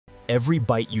Every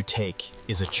bite you take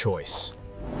is a choice.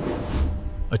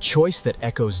 A choice that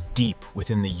echoes deep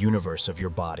within the universe of your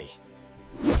body.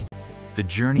 The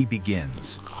journey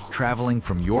begins, traveling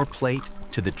from your plate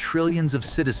to the trillions of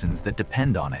citizens that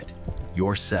depend on it,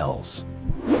 your cells.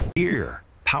 Here,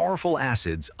 powerful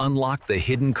acids unlock the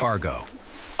hidden cargo,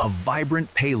 a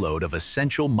vibrant payload of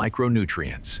essential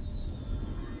micronutrients.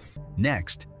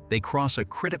 Next, they cross a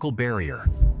critical barrier,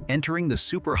 entering the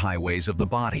superhighways of the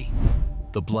body,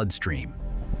 the bloodstream.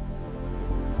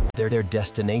 They're their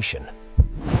destination.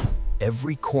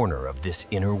 Every corner of this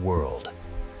inner world,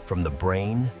 from the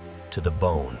brain to the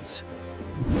bones.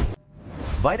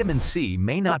 Vitamin C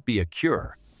may not be a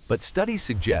cure, but studies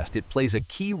suggest it plays a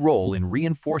key role in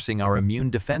reinforcing our immune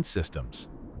defense systems.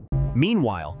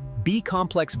 Meanwhile,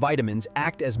 B-complex vitamins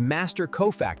act as master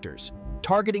cofactors,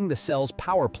 targeting the cell's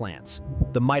power plants,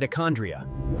 the mitochondria.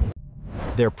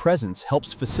 Their presence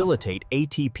helps facilitate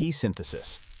ATP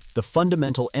synthesis, the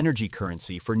fundamental energy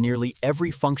currency for nearly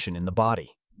every function in the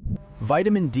body.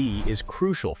 Vitamin D is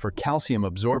crucial for calcium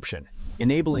absorption,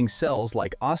 enabling cells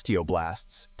like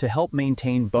osteoblasts to help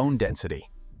maintain bone density.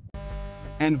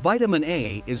 And vitamin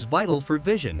A is vital for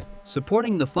vision,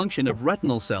 supporting the function of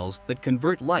retinal cells that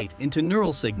convert light into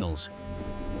neural signals.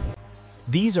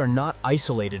 These are not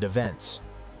isolated events.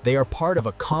 They are part of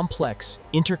a complex,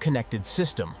 interconnected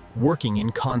system working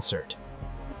in concert.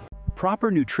 Proper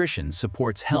nutrition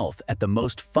supports health at the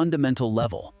most fundamental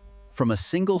level, from a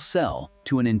single cell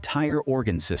to an entire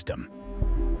organ system.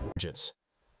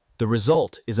 The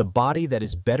result is a body that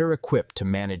is better equipped to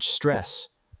manage stress,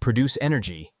 produce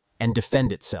energy, and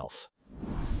defend itself.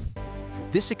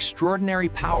 This extraordinary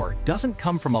power doesn't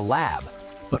come from a lab,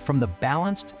 but from the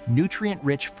balanced,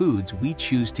 nutrient-rich foods we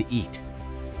choose to eat.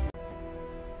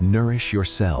 Nourish your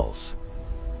cells.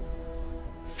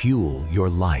 Fuel your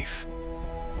life.